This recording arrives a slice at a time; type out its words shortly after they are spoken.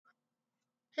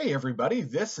Hey everybody,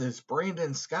 this is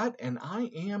Brandon Scott, and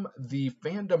I am the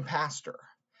Fandom Pastor.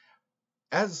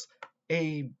 As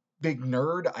a big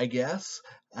nerd, I guess,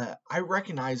 I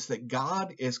recognize that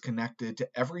God is connected to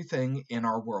everything in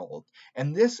our world,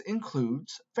 and this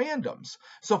includes fandoms.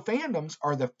 So, fandoms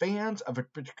are the fans of a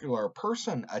particular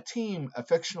person, a team, a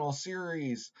fictional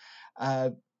series,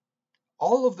 uh,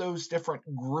 all of those different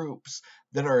groups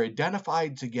that are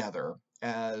identified together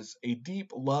as a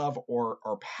deep love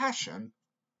or passion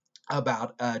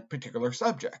about a particular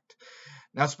subject.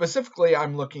 Now, specifically,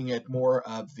 I'm looking at more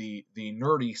of the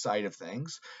nerdy side of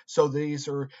things. So these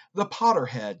are the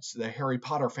Potterheads, the Harry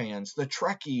Potter fans, the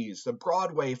Trekkies, the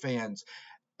Broadway fans,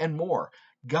 and more.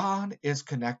 God is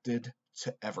connected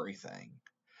to everything.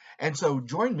 And so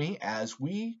join me as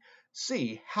we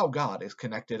see how God is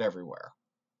connected everywhere.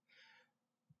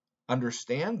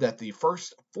 Understand that the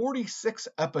first 46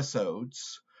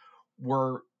 episodes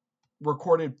were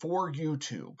recorded for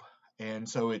YouTube. And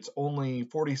so it's only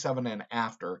 47 and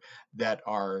after that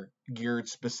are geared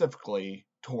specifically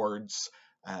towards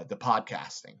the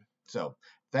podcasting. So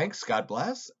thanks, God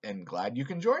bless, and glad you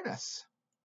can join us.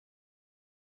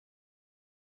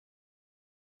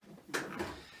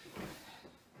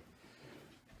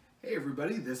 Hey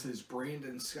everybody, this is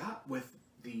Brandon Scott with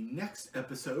the next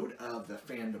episode of the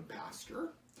Fandom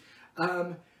Pastor.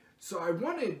 So I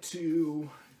wanted to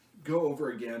go over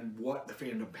again what the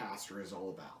Fandom Pastor is all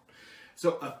about.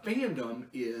 So a fandom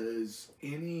is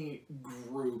any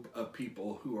group of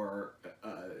people who are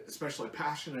especially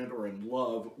passionate or in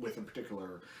love with a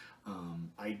particular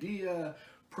idea,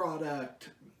 product,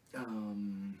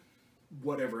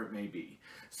 whatever it may be.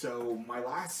 So my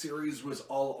last series was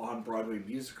all on Broadway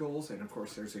musicals, and of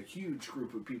course there's a huge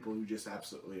group of people who just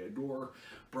absolutely adore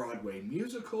Broadway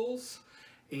musicals,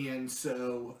 and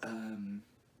so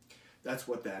that's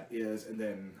what that is. And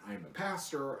then I'm a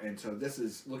pastor, and so this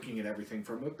is looking at everything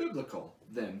from a biblical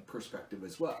then perspective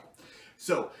as well.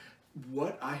 So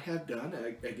what I have done,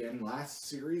 again, last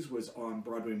series was on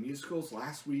Broadway musicals.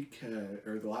 Last week,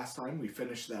 or the last time, we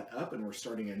finished that up, and we're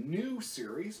starting a new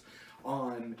series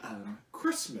on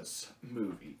Christmas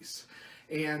movies.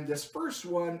 And this first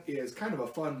one is kind of a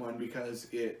fun one because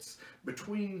it's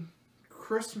between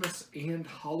Christmas and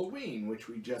Halloween, which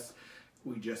we just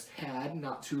had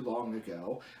not too long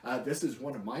ago. This is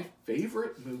one of my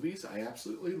favorite movies. I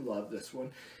absolutely love this one.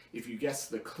 If you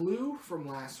guessed the clue from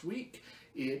last week,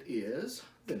 it is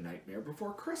The Nightmare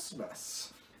Before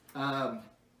Christmas. Nightmare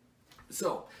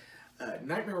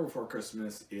Before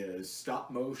Christmas is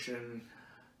stop motion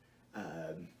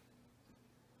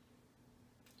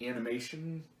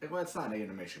animation. Well, it's not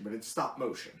animation, but it's stop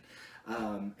motion.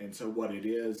 And so what it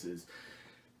is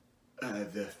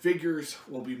the figures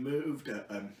will be moved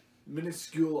a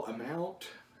minuscule amount.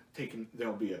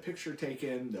 There'll be a picture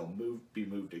taken. They'll be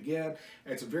moved again.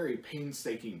 And it's a very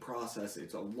painstaking process.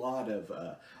 It's a lot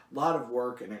of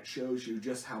work, and it shows you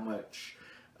just how much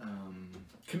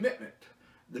commitment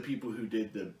the people who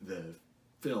did the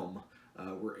film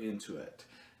were into it.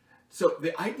 So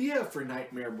the idea for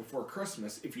Nightmare Before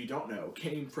Christmas, if you don't know,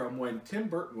 came from when Tim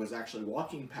Burton was actually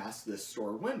walking past this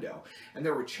store window, and they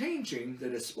were changing the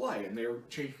display, and they were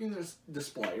changing this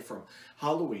display from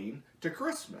Halloween to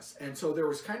Christmas. And so there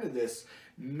was kind of this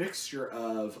mixture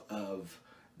of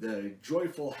the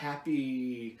joyful,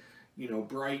 happy,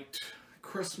 bright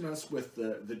Christmas with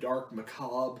the dark,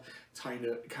 macabre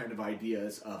kind of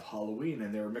ideas of Halloween,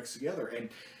 and they were mixed together. And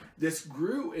this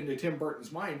grew into Tim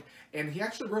Burton's mind, and he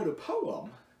actually wrote a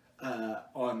poem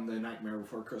on The Nightmare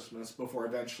Before Christmas before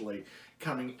eventually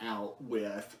coming out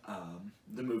with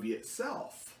the movie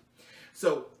itself.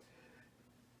 So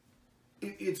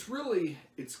it's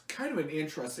kind of an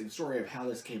interesting story of how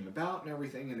this came about and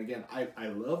everything. And again, I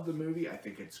love the movie. I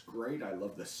think it's great. I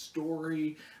love the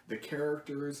story, the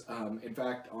characters. In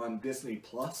fact, on Disney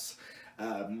Plus,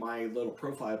 my little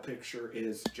profile picture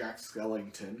is Jack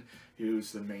Skellington,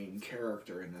 who's the main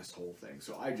character in this whole thing.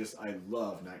 So I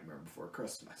love Nightmare Before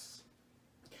Christmas.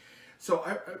 So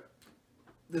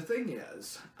the thing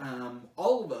is,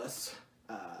 all of us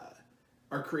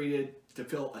are created to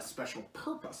fill a special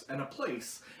purpose and a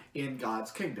place in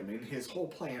God's kingdom, in His whole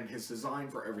plan, His design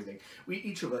for everything.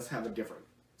 Each of us have a different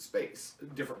space,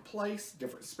 different place,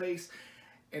 different space.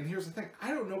 And here's the thing, I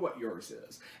don't know what yours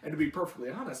is. And to be perfectly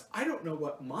honest, I don't know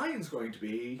what mine's going to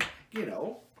be,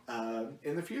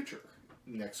 in the future.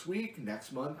 Next week,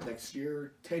 next month, next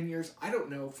year, 10 years, I don't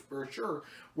know for sure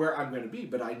where I'm going to be,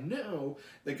 but I know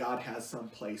that God has some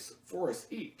place for us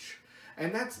each.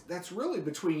 And that's really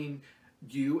between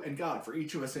you and God, for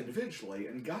each of us individually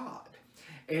and God.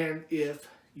 And if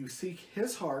you seek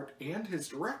His heart and His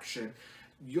direction,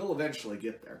 you'll eventually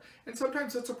get there. And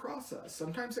sometimes it's a process.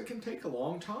 Sometimes it can take a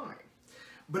long time.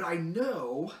 But I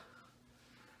know,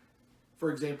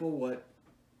 for example,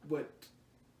 what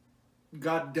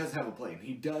God does have a plan.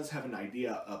 He does have an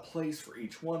idea, a place for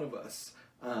each one of us.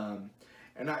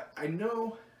 And I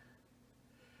know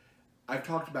I've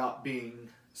talked about being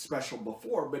special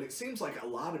before, but it seems like a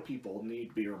lot of people need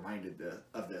to be reminded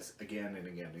of this again and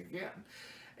again and again.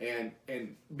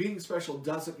 And being special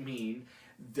doesn't mean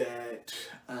that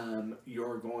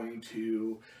you're going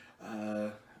to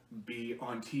be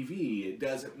on TV. It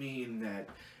doesn't mean that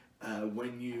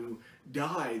when you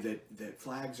die that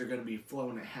flags are going to be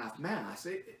flown at half-mast.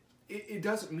 It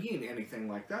doesn't mean anything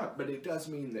like that, but it does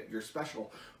mean that you're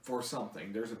special for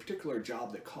something. There's a particular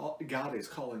job that God is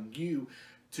calling you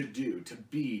to do, to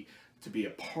be a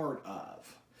part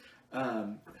of.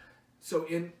 So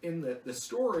in the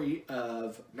story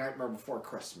of Nightmare Before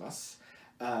Christmas,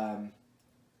 the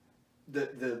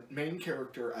main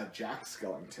character, Jack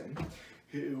Skellington,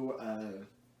 who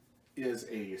is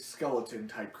a skeleton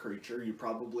type creature. You've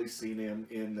probably seen him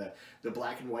in the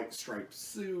black and white striped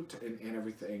suit and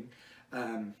everything.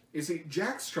 You see,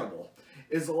 Jack's trouble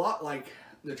is a lot like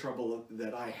the trouble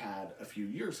that I had a few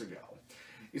years ago.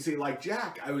 You see, like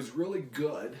Jack, I was really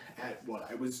good at what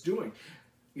I was doing.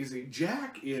 You see,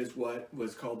 Jack is what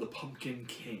was called the Pumpkin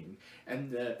King,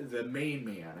 and the main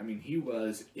man. I mean, he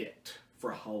was it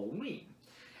for Halloween.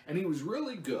 And he was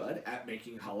really good at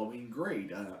making Halloween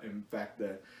great. In fact,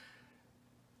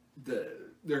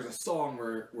 there's a song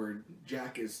where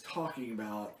Jack is talking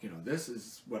about, this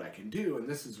is what I can do, and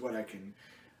this is what I can,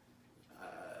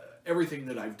 everything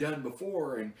that I've done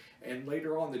before, and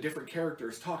later on the different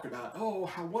characters talk about, oh,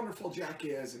 how wonderful Jack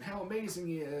is, and how amazing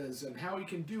he is, and how he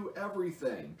can do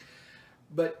everything.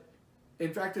 But,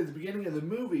 in fact, at the beginning of the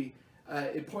movie,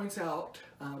 it points out,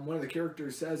 one of the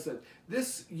characters says that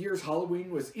this year's Halloween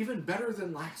was even better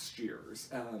than last year's.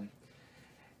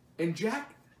 And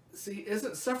Jack, see,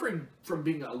 isn't suffering from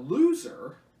being a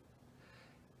loser.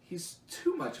 He's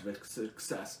too much of a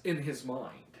success in his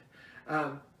mind.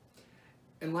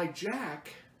 And like Jack,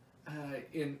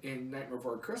 in Nightmare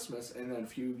Before Christmas, and then a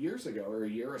few years ago, or a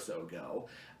year or so ago,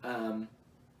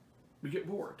 we get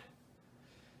bored.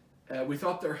 We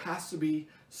thought there has to be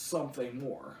something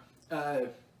more.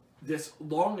 This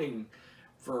longing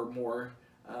for more,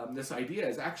 this idea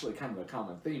is actually kind of a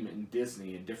common theme in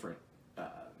Disney and different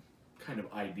kind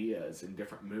of ideas in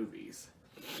different movies.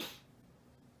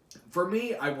 For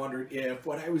me, I wondered if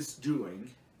what I was doing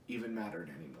even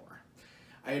mattered anymore.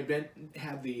 I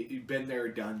had been there,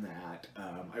 done that.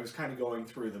 I was kind of going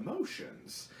through the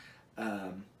motions,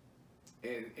 and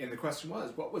the question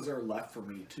was, what was there left for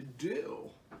me to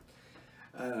do?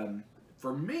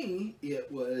 For me,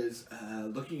 it was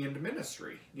looking into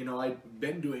ministry. I'd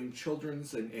been doing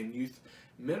children's and youth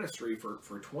ministry for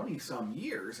 20-some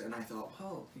years, and I thought,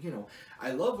 well,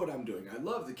 I love what I'm doing. I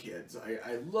love the kids.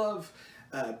 I love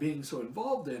being so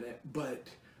involved in it, but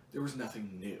there was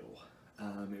nothing new.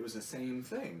 It was the same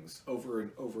things over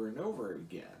and over and over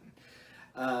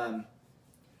again.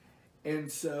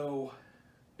 And so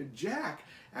Jack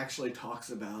actually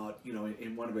talks about,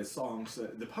 in one of his songs,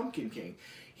 the Pumpkin King,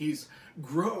 he's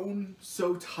grown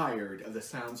so tired of the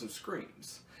sounds of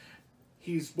screams.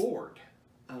 He's bored.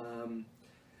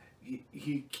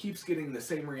 He keeps getting the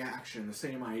same reaction, the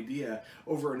same idea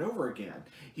over and over again.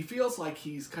 He feels like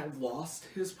he's kind of lost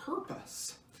his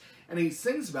purpose. And he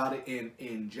sings about it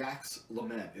in Jack's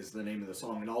Lament is the name of the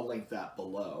song, and I'll link that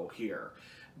below here.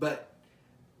 But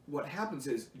what happens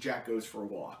is Jack goes for a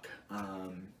walk.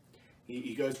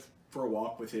 He goes for a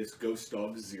walk with his ghost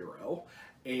dog Zero,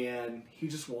 and he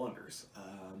just wanders.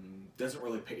 Doesn't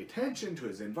really pay attention to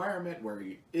his environment, where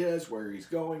he is, where he's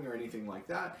going, or anything like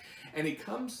that. And he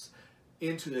comes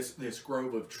into this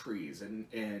grove of trees,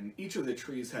 and each of the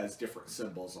trees has different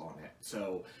symbols on it.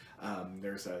 So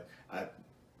there's a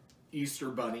Easter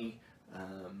bunny,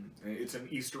 it's an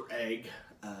Easter egg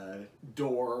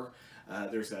door,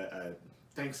 there's a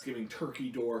Thanksgiving turkey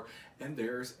door, and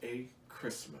there's a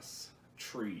Christmas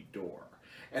tree door.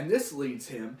 And this leads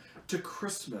him to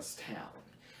Christmas Town.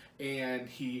 And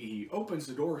he opens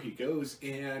the door, he goes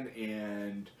in,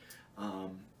 and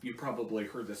you probably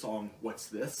heard the song, What's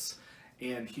This?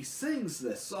 And he sings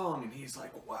this song, and he's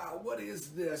like, wow, what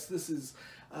is this? This is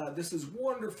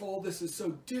wonderful, this is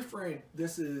so different,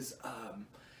 this is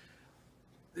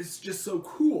it's just so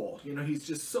cool. He's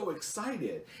just so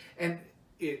excited. And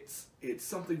it's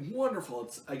something wonderful,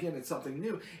 it's something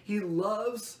new. He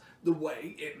loves the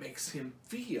way it makes him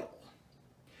feel.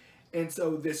 And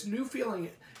so this new feeling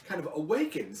kind of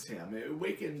awakens him. It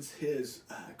awakens his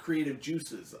creative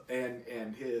juices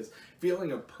and his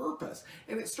feeling of purpose.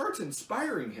 And it starts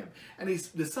inspiring him. And he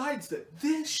decides that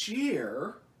this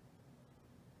year,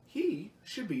 he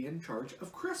should be in charge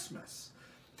of Christmas.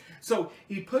 So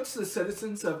he puts the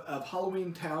citizens of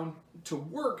Halloween Town to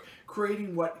work,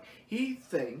 creating what he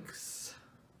thinks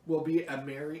will be a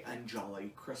merry and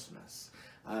jolly Christmas.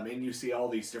 And you see all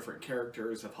these different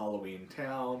characters of Halloween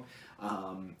Town.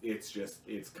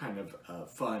 It's kind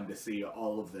of fun to see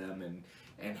all of them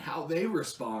and how they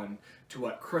respond to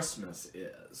what Christmas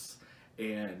is.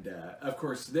 And of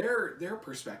course, their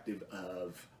perspective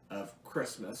of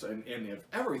Christmas and of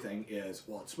everything is,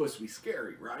 well, it's supposed to be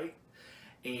scary, right?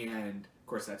 And of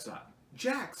course, that's not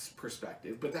Jack's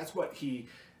perspective, but that's what he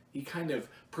kind of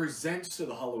presents to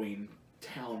the Halloween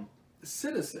Town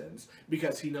citizens,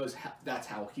 because he knows that's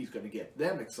how he's going to get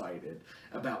them excited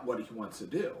about what he wants to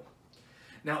do.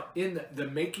 Now, in the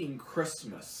Making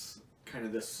Christmas, kind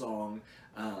of this song,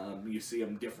 you see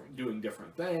them doing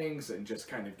different things and just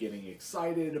kind of getting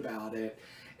excited about it.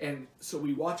 And so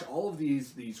we watch all of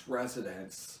these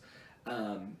residents.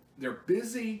 They're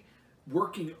busy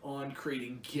working on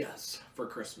creating gifts for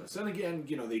Christmas. And again,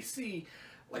 they see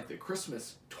like the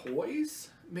Christmas toys,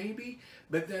 maybe,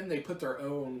 but then they put their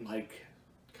own like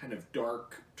kind of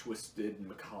dark, twisted,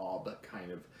 macabre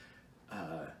kind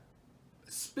of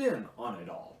spin on it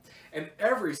all. And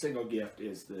every single gift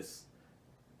is this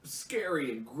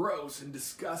scary and gross and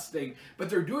disgusting, but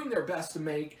they're doing their best to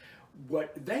make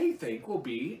what they think will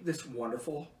be this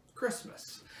wonderful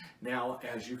Christmas. Now,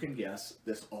 as you can guess,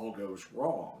 this all goes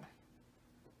wrong.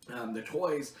 The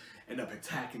toys end up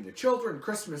attacking the children.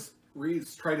 Christmas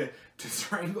wreaths try to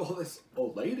strangle this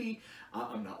old lady.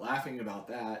 I'm not laughing about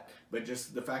that, but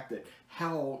just the fact that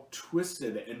how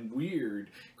twisted and weird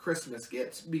Christmas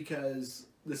gets, because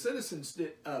the citizens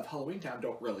of Halloween Town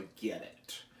don't really get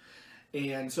it.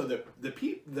 And so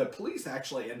the police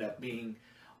actually end up being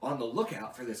on the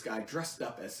lookout for this guy dressed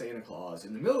up as Santa Claus,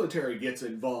 and the military gets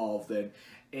involved,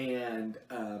 and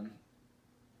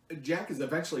Jack is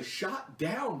eventually shot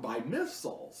down by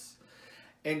missiles.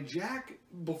 And Jack,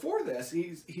 before this,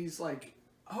 he's like,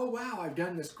 oh wow, I've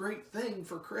done this great thing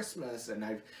for Christmas, and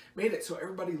I've made it so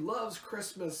everybody loves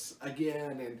Christmas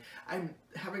again, and I'm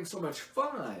having so much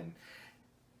fun.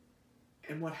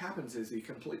 And what happens is he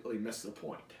completely missed the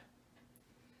point.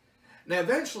 Now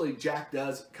eventually Jack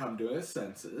does come to his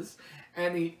senses,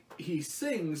 and he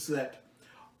sings that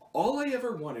all I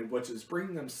ever wanted was to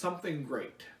bring them something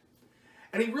great.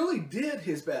 And he really did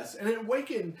his best, and it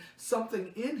awakened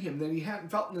something in him that he hadn't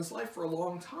felt in his life for a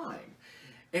long time.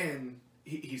 And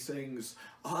he sings,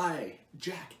 I,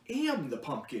 Jack, am the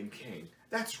Pumpkin King.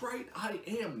 That's right, I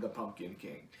am the Pumpkin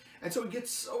King. And so he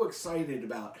gets so excited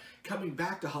about coming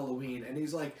back to Halloween, and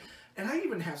he's like, and I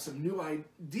even have some new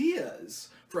ideas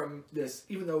from this,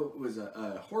 even though it was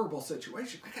a horrible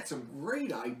situation, I got some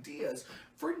great ideas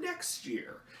for next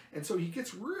year. And so he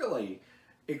gets really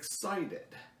excited.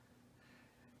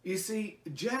 You see,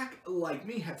 Jack, like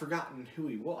me, had forgotten who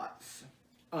he was.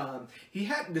 He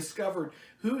hadn't discovered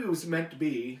who he was meant to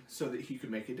be so that he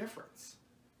could make a difference.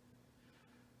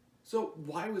 So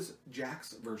why was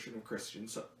Jack's version of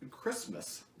Christmas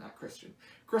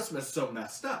so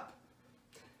messed up?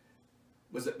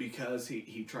 Was it because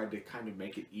he tried to kind of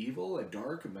make it evil and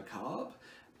dark and macabre?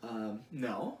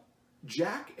 No.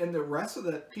 Jack and the rest of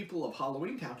the people of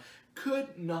Halloween Town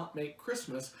could not make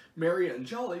Christmas merry and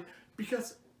jolly,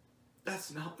 because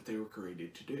that's not what they were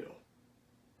created to do.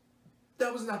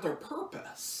 That was not their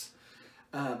purpose.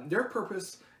 Their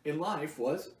purpose in life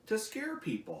was to scare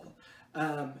people.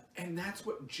 And that's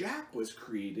what Jack was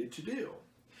created to do.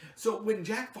 So when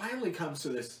Jack finally comes to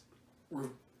this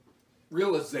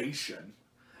realization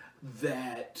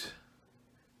that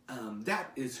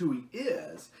that is who he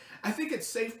is, I think it's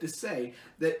safe to say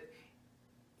that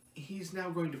he's now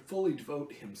going to fully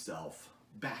devote himself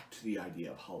back to the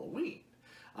idea of Halloween.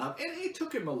 And it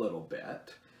took him a little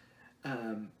bit,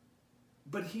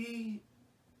 but he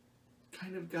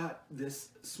kind of got this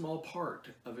small part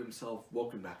of himself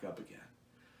woken back up again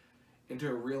into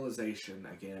a realization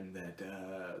again that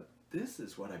this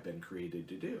is what I've been created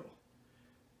to do.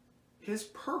 His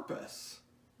purpose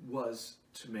was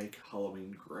to make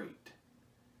Halloween great.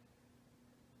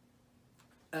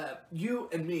 You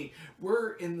and me,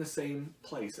 we're in the same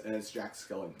place as Jack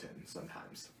Skellington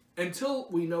sometimes. Until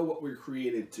we know what we're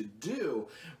created to do,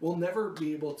 we'll never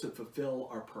be able to fulfill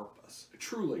our purpose,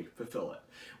 truly fulfill it.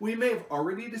 We may have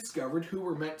already discovered who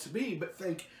we're meant to be, but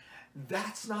think,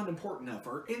 that's not important enough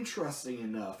or interesting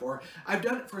enough, or I've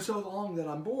done it for so long that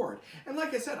I'm bored. And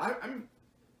like I said, I'm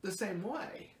the same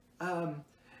way.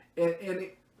 And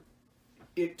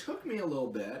it took me a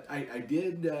little bit. I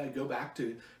did go back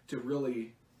to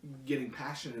really getting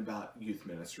passionate about youth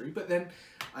ministry, but then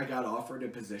I got offered a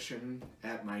position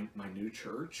at my new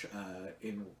church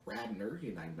in Radnor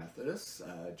United Methodist,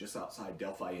 just outside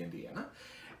Delphi, Indiana.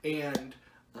 And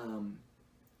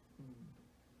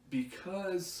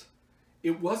because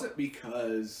it wasn't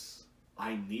because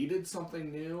I needed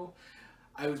something new,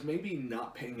 I was maybe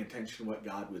not paying attention to what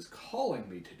God was calling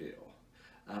me to do.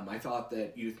 I thought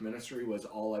that youth ministry was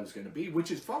all I was going to be,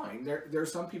 which is fine. There are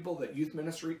some people that youth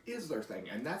ministry is their thing,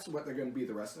 and that's what they're going to be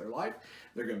the rest of their life.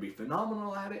 They're going to be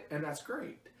phenomenal at it, and that's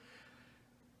great.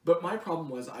 But my problem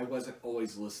was I wasn't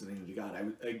always listening to God.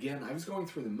 I was going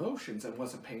through the motions and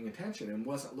wasn't paying attention and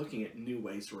wasn't looking at new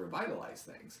ways to revitalize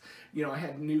things. You know, I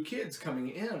had new kids coming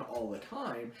in all the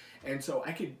time, and so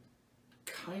I could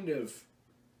kind of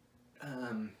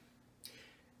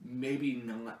maybe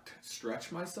not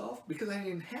stretch myself because I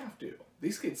didn't have to.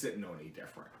 These kids didn't know any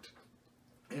different.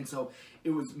 And so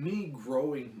it was me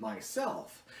growing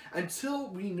myself. Until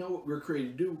we know what we're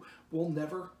created to do, we'll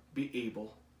never be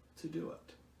able to do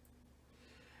it.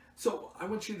 So I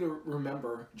want you to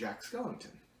remember Jack Skellington.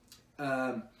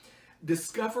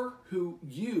 Discover who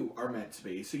you are meant to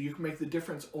be so you can make the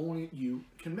difference only you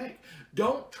can make.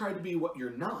 Don't try to be what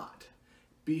you're not.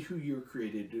 Be who you're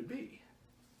created to be.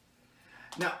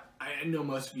 Now, I know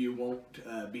most of you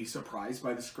won't be surprised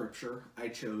by the scripture I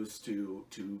chose to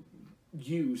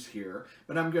use here,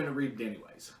 but I'm going to read it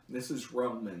anyways. This is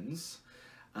Romans.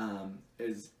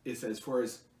 It says, "For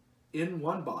as in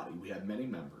one body we have many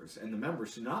members, and the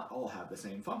members do not all have the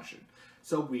same function.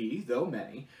 So we, though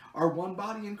many, are one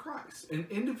body in Christ, and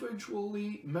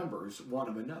individually members one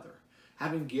of another,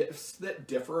 having gifts that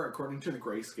differ according to the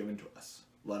grace given to us.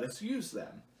 Let us use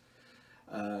them.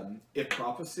 If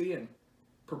prophecy, in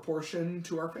proportion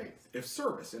to our faith. If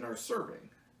service, in our serving.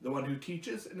 The one who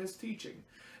teaches, in his teaching.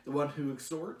 The one who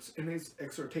exhorts, in his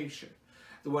exhortation.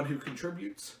 The one who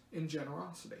contributes, in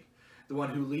generosity. The one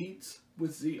who leads,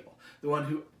 with zeal. The one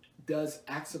who does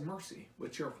acts of mercy,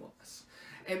 with cheerfulness."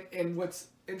 And what's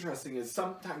interesting is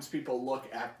sometimes people look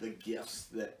at the gifts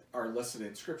that are listed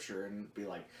in Scripture and be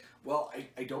like, well,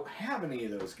 I don't have any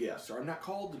of those gifts, or I'm not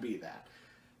called to be that.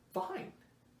 Fine.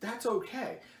 That's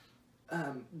okay.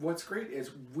 What's great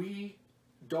is we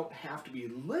don't have to be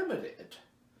limited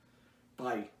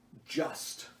by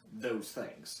just those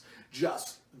things,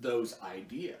 just those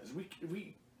ideas.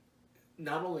 We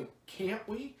not only can't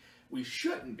we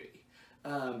shouldn't be.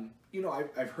 You know,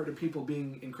 I've heard of people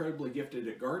being incredibly gifted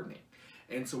at gardening.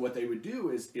 And so what they would do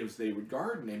is they would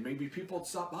garden, and maybe people would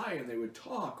stop by and they would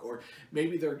talk, or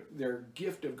maybe their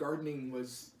gift of gardening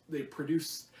was they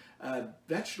produced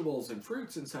vegetables and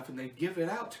fruits and stuff, and they give it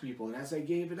out to people. And as they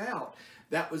gave it out,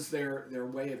 that was their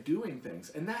way of doing things.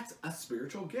 And that's a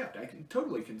spiritual gift. I can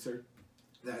totally consider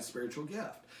that a spiritual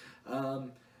gift.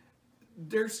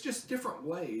 There's just different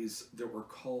ways that we're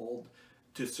called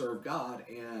to serve God,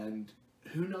 and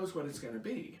who knows what it's going to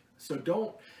be. So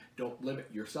don't limit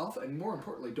yourself, and more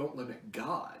importantly, don't limit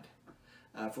God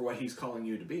for what he's calling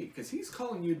you to be, because he's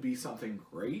calling you to be something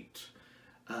great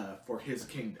for his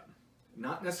kingdom.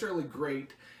 Not necessarily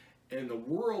great in the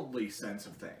worldly sense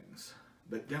of things,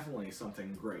 but definitely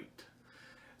something great.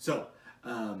 So,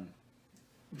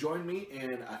 join me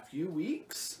in a few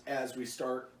weeks as we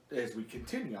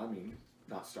continue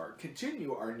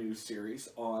our new series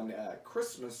on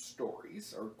Christmas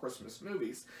stories or Christmas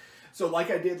movies. So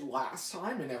like I did last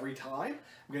time and every time,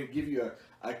 I'm going to give you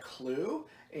a clue.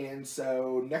 And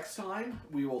so next time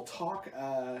we will talk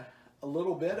a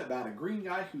little bit about a green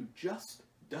guy who just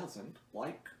doesn't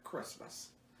like Christmas.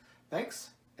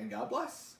 Thanks, and God bless.